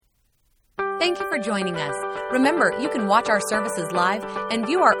Thank you for joining us. Remember, you can watch our services live and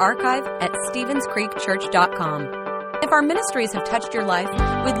view our archive at StevensCreekChurch.com. If our ministries have touched your life,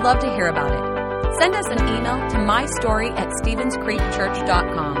 we'd love to hear about it. Send us an email to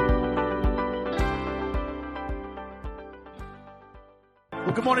mystory@StevensCreekChurch.com.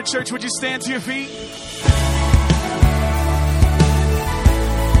 Well, good morning, church. Would you stand to your feet?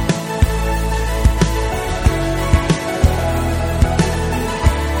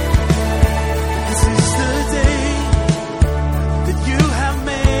 This is the day that you have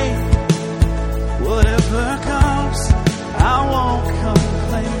made. Whatever comes, I won't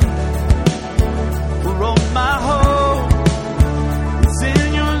complain. For all my hope is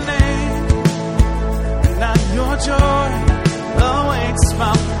in your name, and not your joy awaits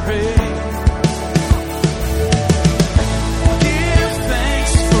my praise. Give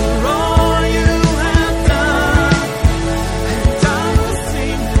thanks for all you have done, and I will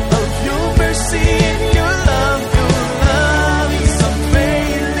sing of your mercy and your love. Your love is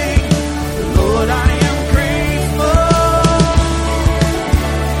unfailing. Lord, I am grateful.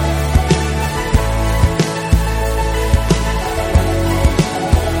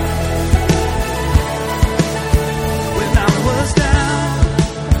 When I was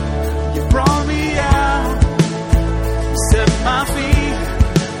down, you brought me out, you set my feet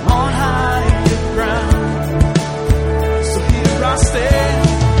on higher ground. So here I stand,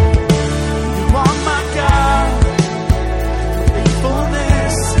 you are my God,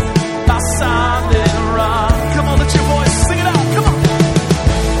 faithfulness, my solid rock. Come on, let your voice sing it out, come on.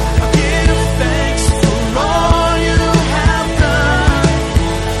 I give thanks for all you have done,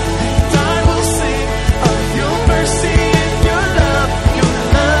 and I will sing of your mercy and your love. Your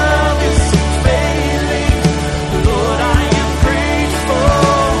love is unfailing. Lord, I am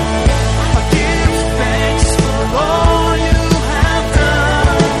grateful. I give thanks for all you have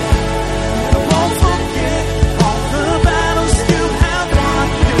done. I won't forget all the battles you have won.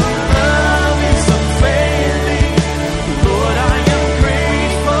 Your love is unfailing. Lord, I am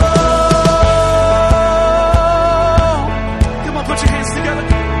grateful. Come on, put your hands together.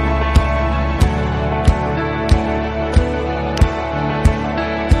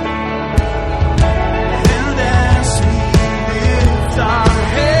 And as we lift our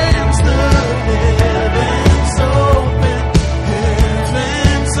hands, the heavens open,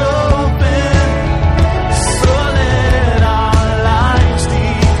 heavens open. So let our lives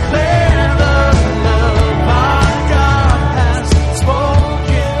declare the love our God has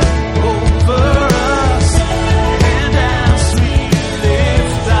spoken over us. And as we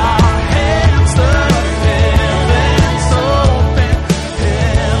lift our hands, the heavens open,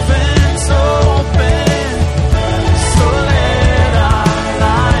 heavens open. So let our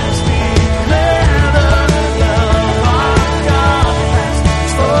lives declare the love our God has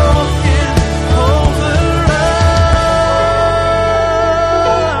spoken over us.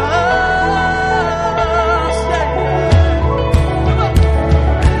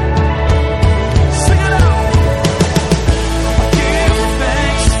 Sing it out. Give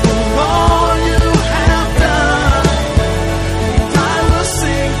thanks for all you have done, and I will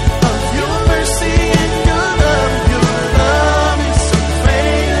sing of your mercy and your love. Your love is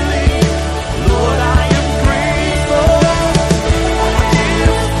unfailing. Lord, I am grateful.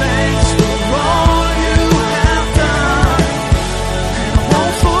 Give thanks for all you have done, and I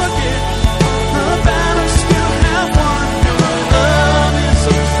won't forget the battles you have won. Your love is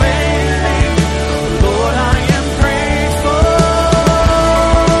unfailing. Lord, I am grateful.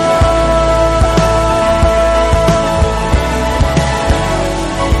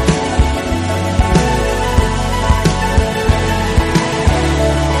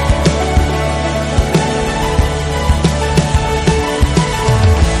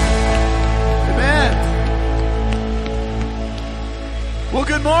 Amen. Well,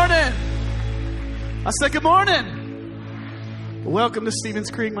 good morning. I said good morning. Welcome to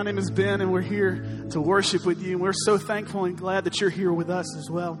Stevens Creek. My name is Ben, and we're here to worship with you. And we're so thankful and glad that you're here with us as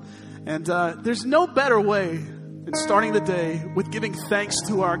well. And there's no better way than starting the day with giving thanks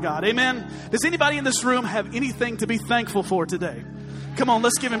to our God. Amen. Does anybody in this room have anything to be thankful for today? Come on,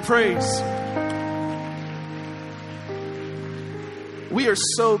 let's give him praise. We are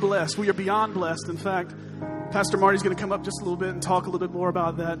so blessed. We are beyond blessed. In fact, Pastor Marty's going to come up just a little bit and talk a little bit more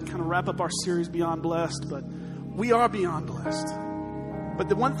about that and kind of wrap up our series Beyond Blessed. But we are beyond blessed. But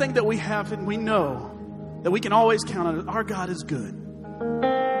the one thing that we have and we know that we can always count on is our God is good.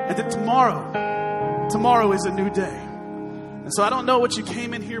 And that tomorrow is a new day. And so I don't know what you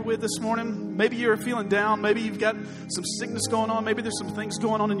came in here with this morning. Maybe you're feeling down. Maybe you've got some sickness going on. Maybe there's some things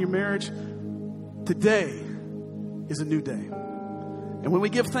going on in your marriage. Today is a new day. And when we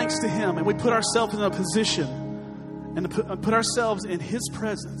give thanks to Him and we put ourselves in a position and put ourselves in His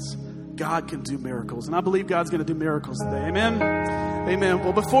presence, God can do miracles. And I believe God's going to do miracles today. Amen? Amen.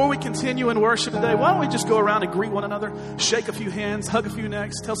 Well, before we continue in worship today, why don't we just go around and greet one another, shake a few hands, hug a few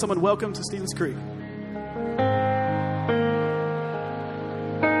necks, tell someone welcome to Stevens Creek.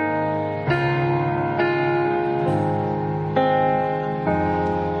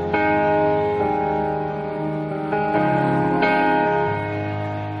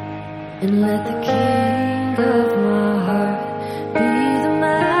 And let the King of my heart be the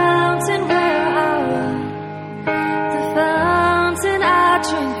mountain where I run, the fountain I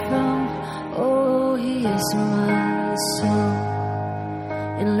drink from. Oh, He is my soul.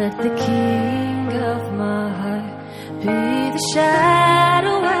 And let the King of my heart be the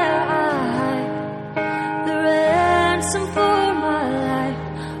shadow where I hide, the ransom for my life.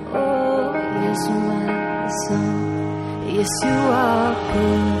 Oh, He is my soul. Yes, You are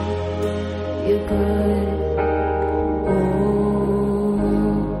good. You're good. Oh,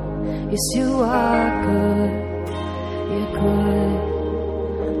 yes, You are good. You're good.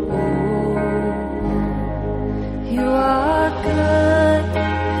 Oh, You are good.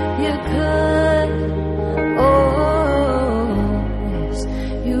 You're good. Oh, yes,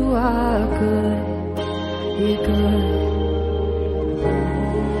 You are good. You're good.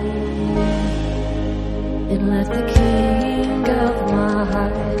 And let the King of my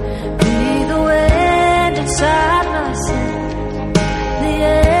heart be the wind inside my sails, the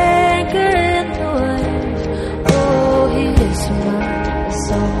anchor in the waves. Oh, He is my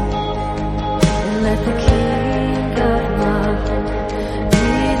soul. And let the King of my heart be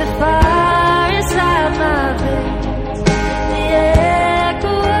the fire inside my veins, the echo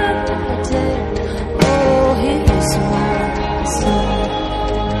of my day. Oh, He is my soul.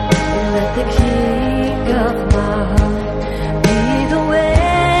 And let the King of my heart be the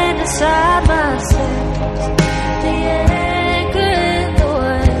wind inside my sails, the anchor in the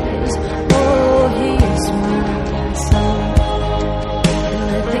waves. Oh, He is my soul. And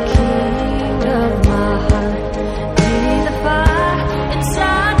let the King of my heart be the fire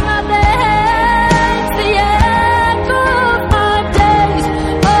inside my veins, the echo of my days.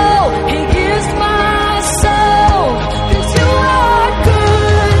 Oh, He is my soul. 'Cause You are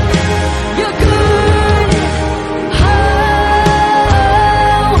good. You're good. Oh,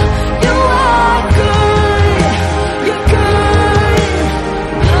 You are good. You're good.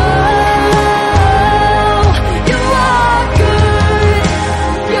 Oh, You are good.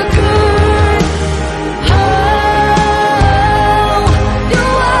 You're good. Oh, You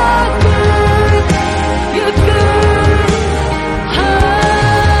are good. You're good.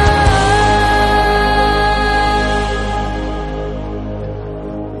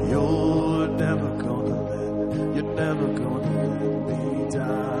 You're never gonna let me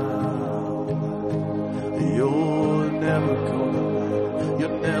down. You're never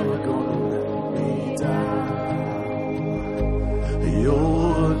gonna let me down.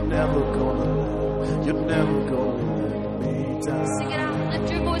 You're never gonna let me down. Sing it out. Lift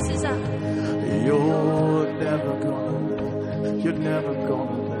your voices up. You're never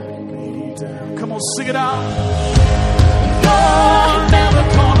gonna let me down. Come on, sing it out. You're never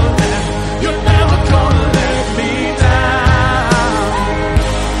gonna let me down.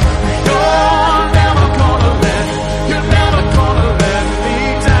 You're never gonna let me down. You're never gonna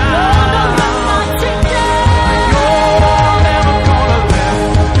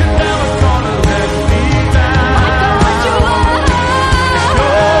let me down.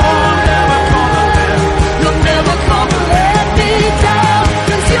 You're never gonna let me down.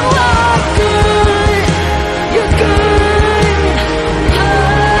 'Cause You are good. You're good.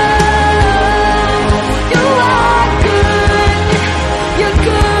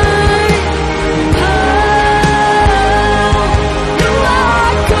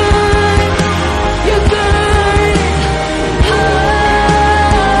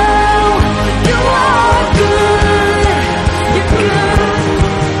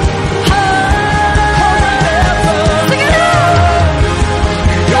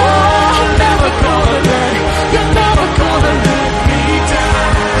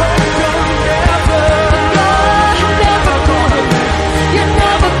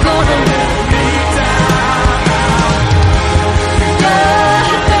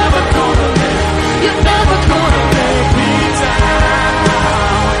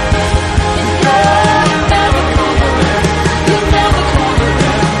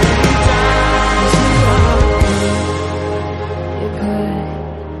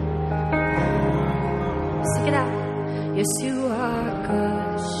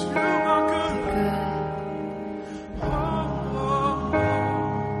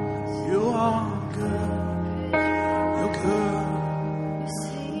 are good. You're good.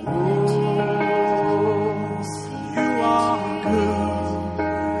 Oh, you are good.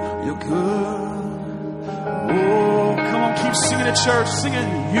 You're good. Oh, come on, keep singing at church. Sing it.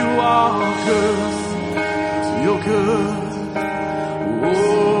 You are good. You're good. Oh,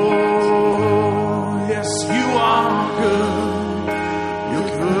 yes, you are good.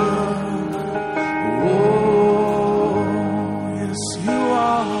 You're good. Oh, yes, you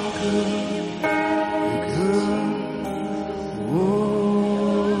are good. You're good. Oh,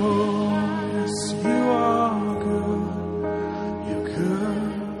 yes, you are good. You're good.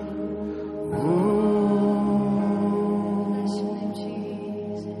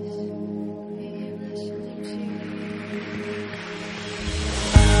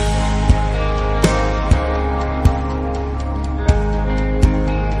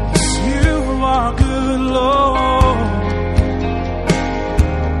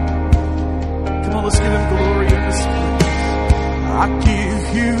 I give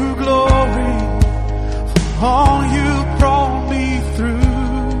you glory for all you brought me through.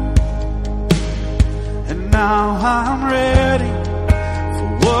 And now I'm ready for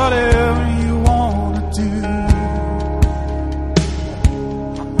whatever you want to do.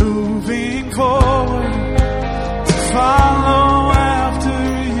 I'm moving forward to follow after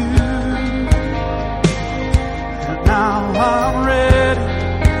you. And now I'm ready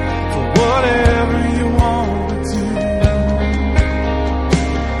for whatever you want to do.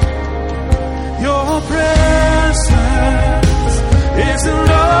 Your presence is an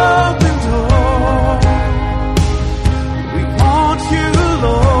open door. We want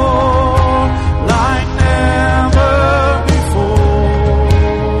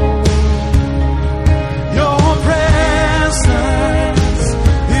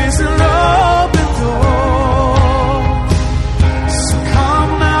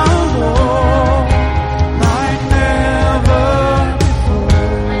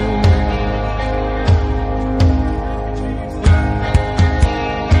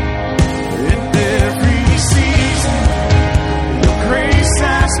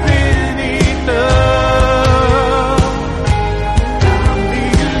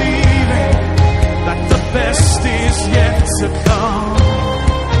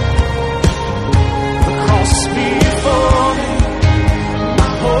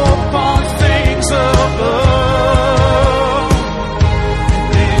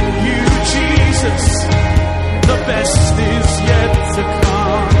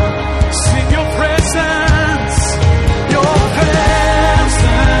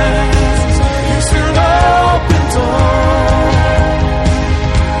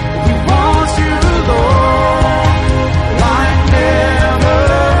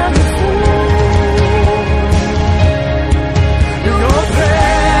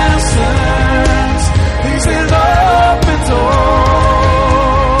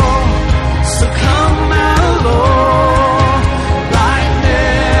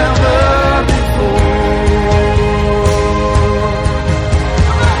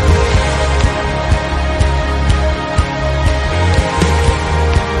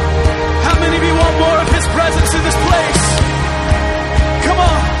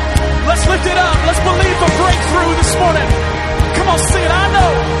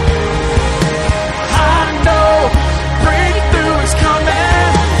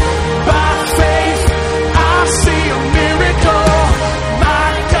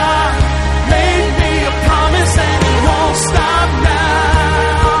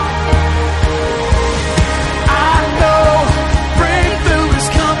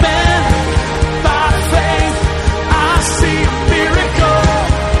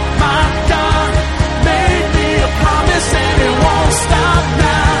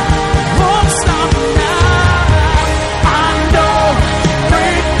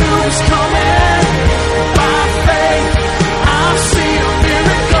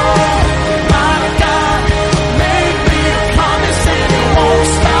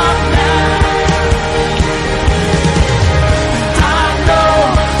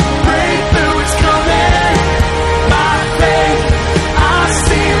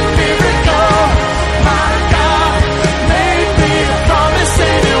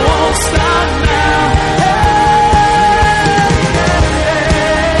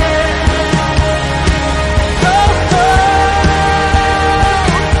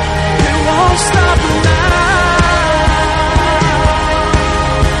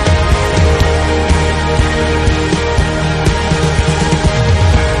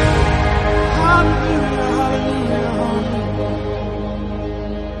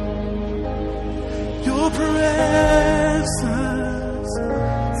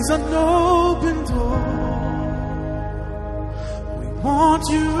is an open door. We want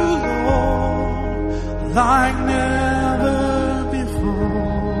you, Lord, like never before.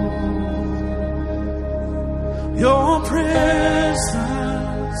 Your presence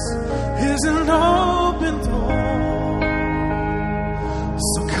is an open door.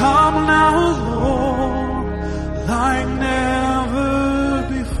 So come now, Lord, like never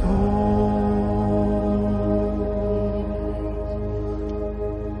before.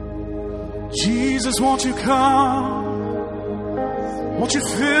 Jesus, won't you come? Won't you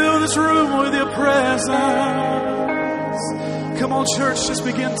fill this room with your presence? Come on, church, just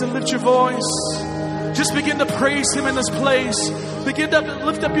begin to lift your voice. Just begin to praise Him in this place. Begin to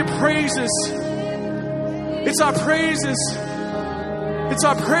lift up your praises. It's our praises. It's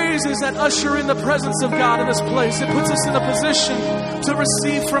our praises that usher in the presence of God in this place. It puts us in a position to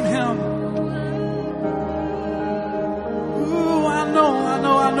receive from Him. Ooh, I know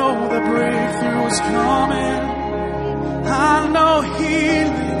the breakthrough is coming. I know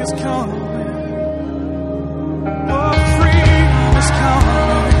healing is coming. Oh, freedom is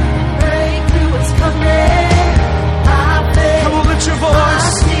coming. Breakthrough is coming. Come on, lift your voice. I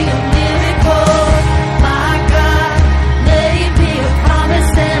see a miracle. My God made me a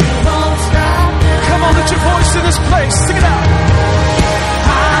promise and it won't stop now. Come on, lift your voice in this place. Sing it out. I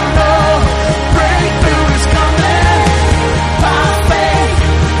know breakthrough is coming. By faith,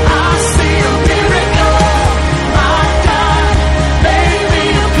 I see a miracle. My God made me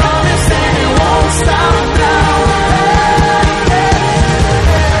a promise and it won't stop now.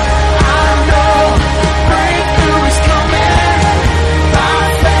 I know breakthrough is coming. By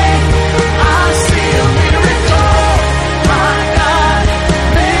faith, I see a miracle. My God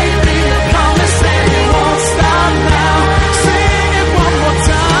made me a promise and it won't stop now. Sing it one more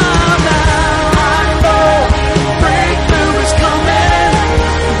time now. I know breakthrough is coming.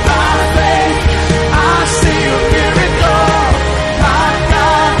 By faith, I see a miracle. My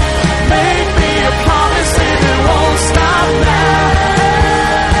God made me a promise and it won't stop now.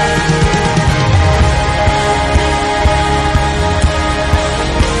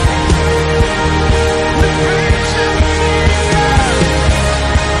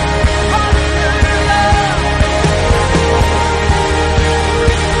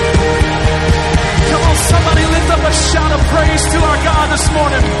 Come on, somebody lift up a shout of praise to our God this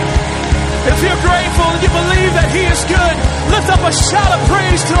morning. If you're grateful and you believe that He is good, lift up a shout of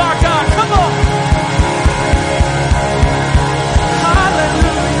praise to our God. Come on.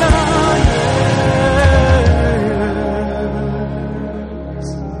 Hallelujah.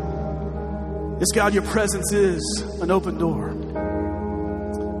 Yes, God, your presence is an open door,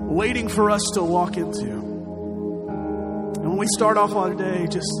 waiting for us to walk into. And when we start off our day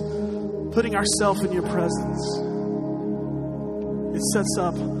just putting ourselves in your presence, it sets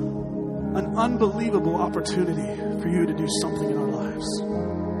up an unbelievable opportunity for you to do something in our lives.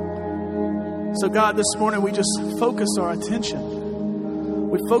 So God, this morning we just focus our attention.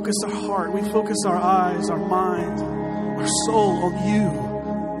 We focus our heart. We focus our eyes, our mind, our soul on you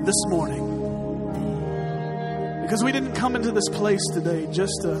this morning. Because we didn't come into this place today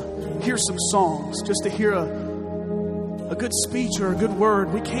just to hear some songs, just to hear a good speech or a good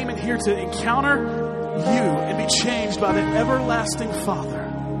word. We came in here to encounter you and be changed by the everlasting Father.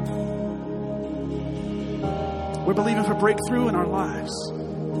 We're believing for breakthrough in our lives.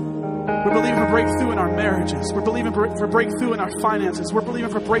 We're believing for breakthrough in our marriages. We're believing for breakthrough in our finances. We're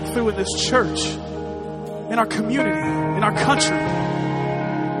believing for breakthrough in this church, in our community, in our country.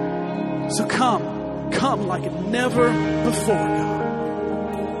 So come like never before, God.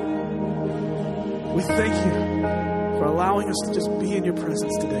 We thank you for allowing us to just be in your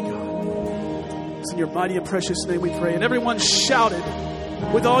presence today, God. It's in your mighty and precious name we pray. And everyone shouted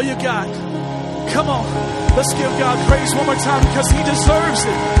with all you got. Come on, let's give God praise one more time because He deserves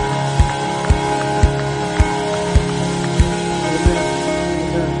it. Amen.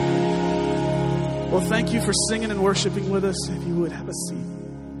 Well, thank you for singing and worshiping with us. If you would, have a seat.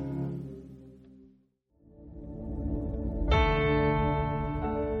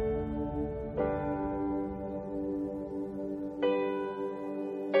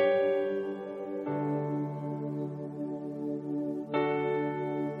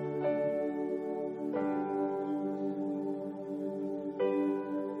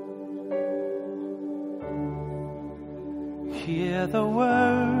 Hear the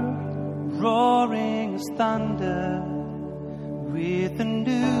word roaring as thunder, with a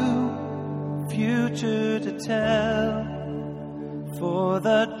new future to tell. For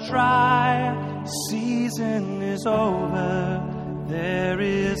the dry season is over, there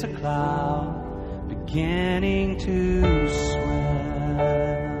is a cloud beginning to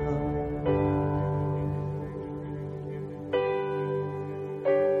swell.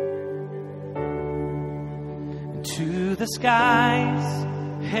 the skies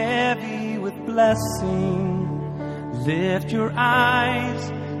heavy with blessing, lift your eyes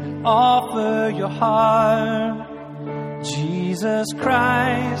and offer your heart. Jesus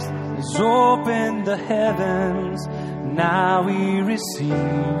Christ has opened the heavens. Now we receive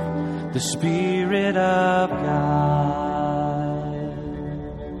the Spirit of God.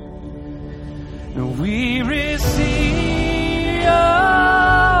 And we receive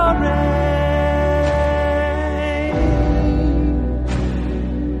your reign.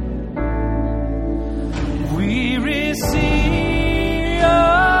 We receive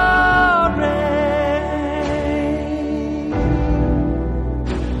your reign.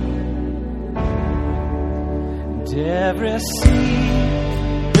 And every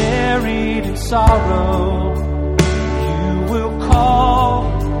seed buried in sorrow, you will call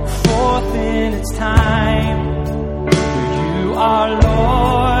forth in its time. You are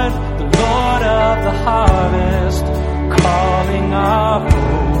Lord, the Lord of the harvest, calling our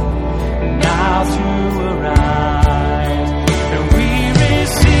hope now to arise. And we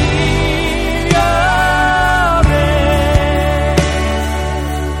receive your reign.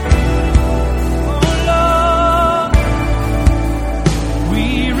 Oh Lord, we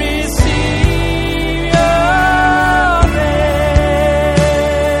receive your reign.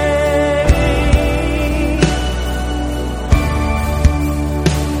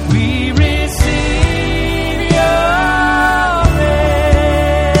 We receive your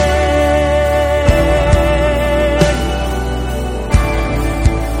reign.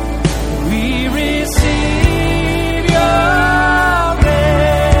 We receive your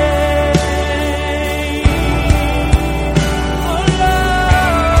reign. Oh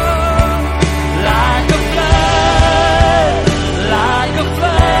Lord, like a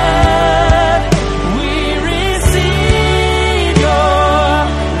flood, we receive your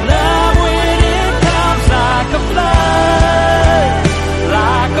love when it comes like a flood,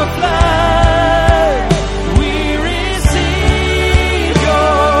 like a flood. We receive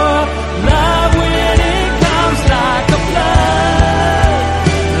your love when it comes like a flood,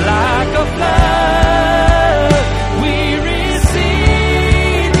 like a flood. We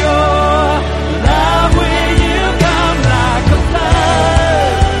receive your love when you come like a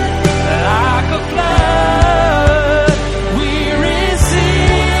flood, like a flood. We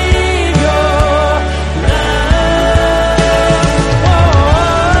receive your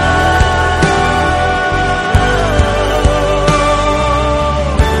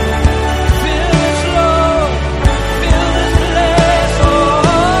Fill this Lord, fill this place, oh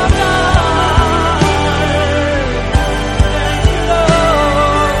God. Thank you,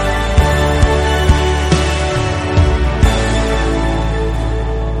 Lord.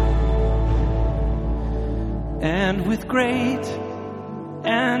 And with great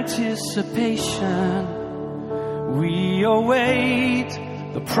anticipation, we await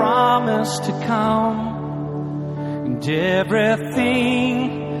the promise to come. And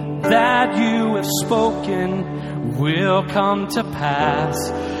everything that you have spoken will come to pass.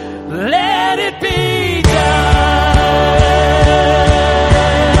 Let it be done.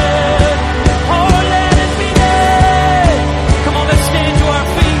 Oh, let it be done. Come on, let's stand to our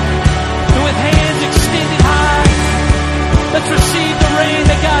feet and with hands extended high, let's receive the rain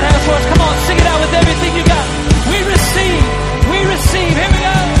that God has for us. Come on, sing it out with everything you got. We receive, we receive. Here we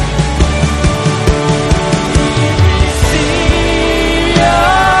go. Receive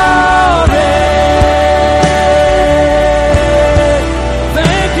your rain.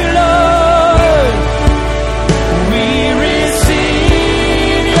 Thank you, Lord.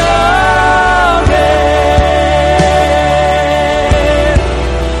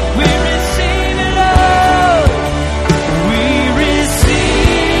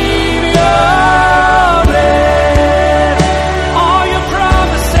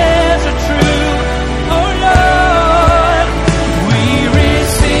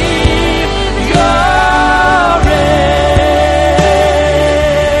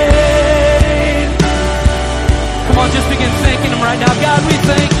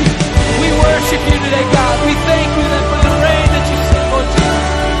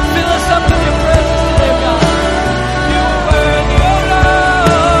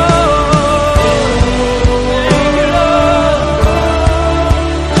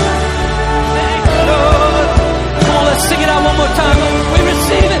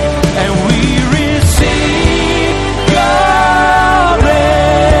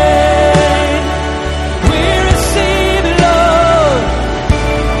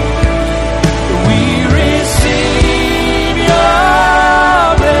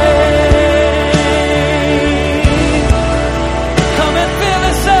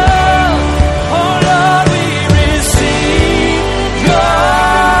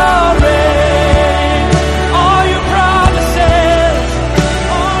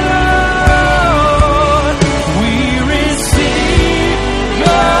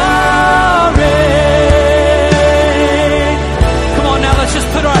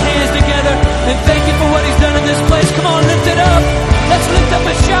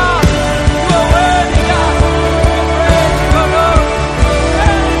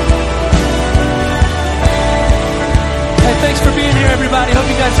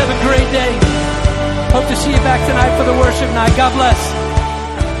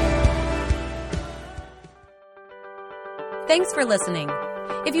 Thanks for listening.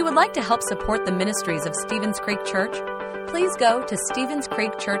 If you would like to help support the ministries of Stevens Creek Church, please go to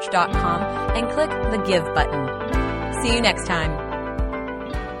StevensCreekChurch.com and click the Give button. See you next time.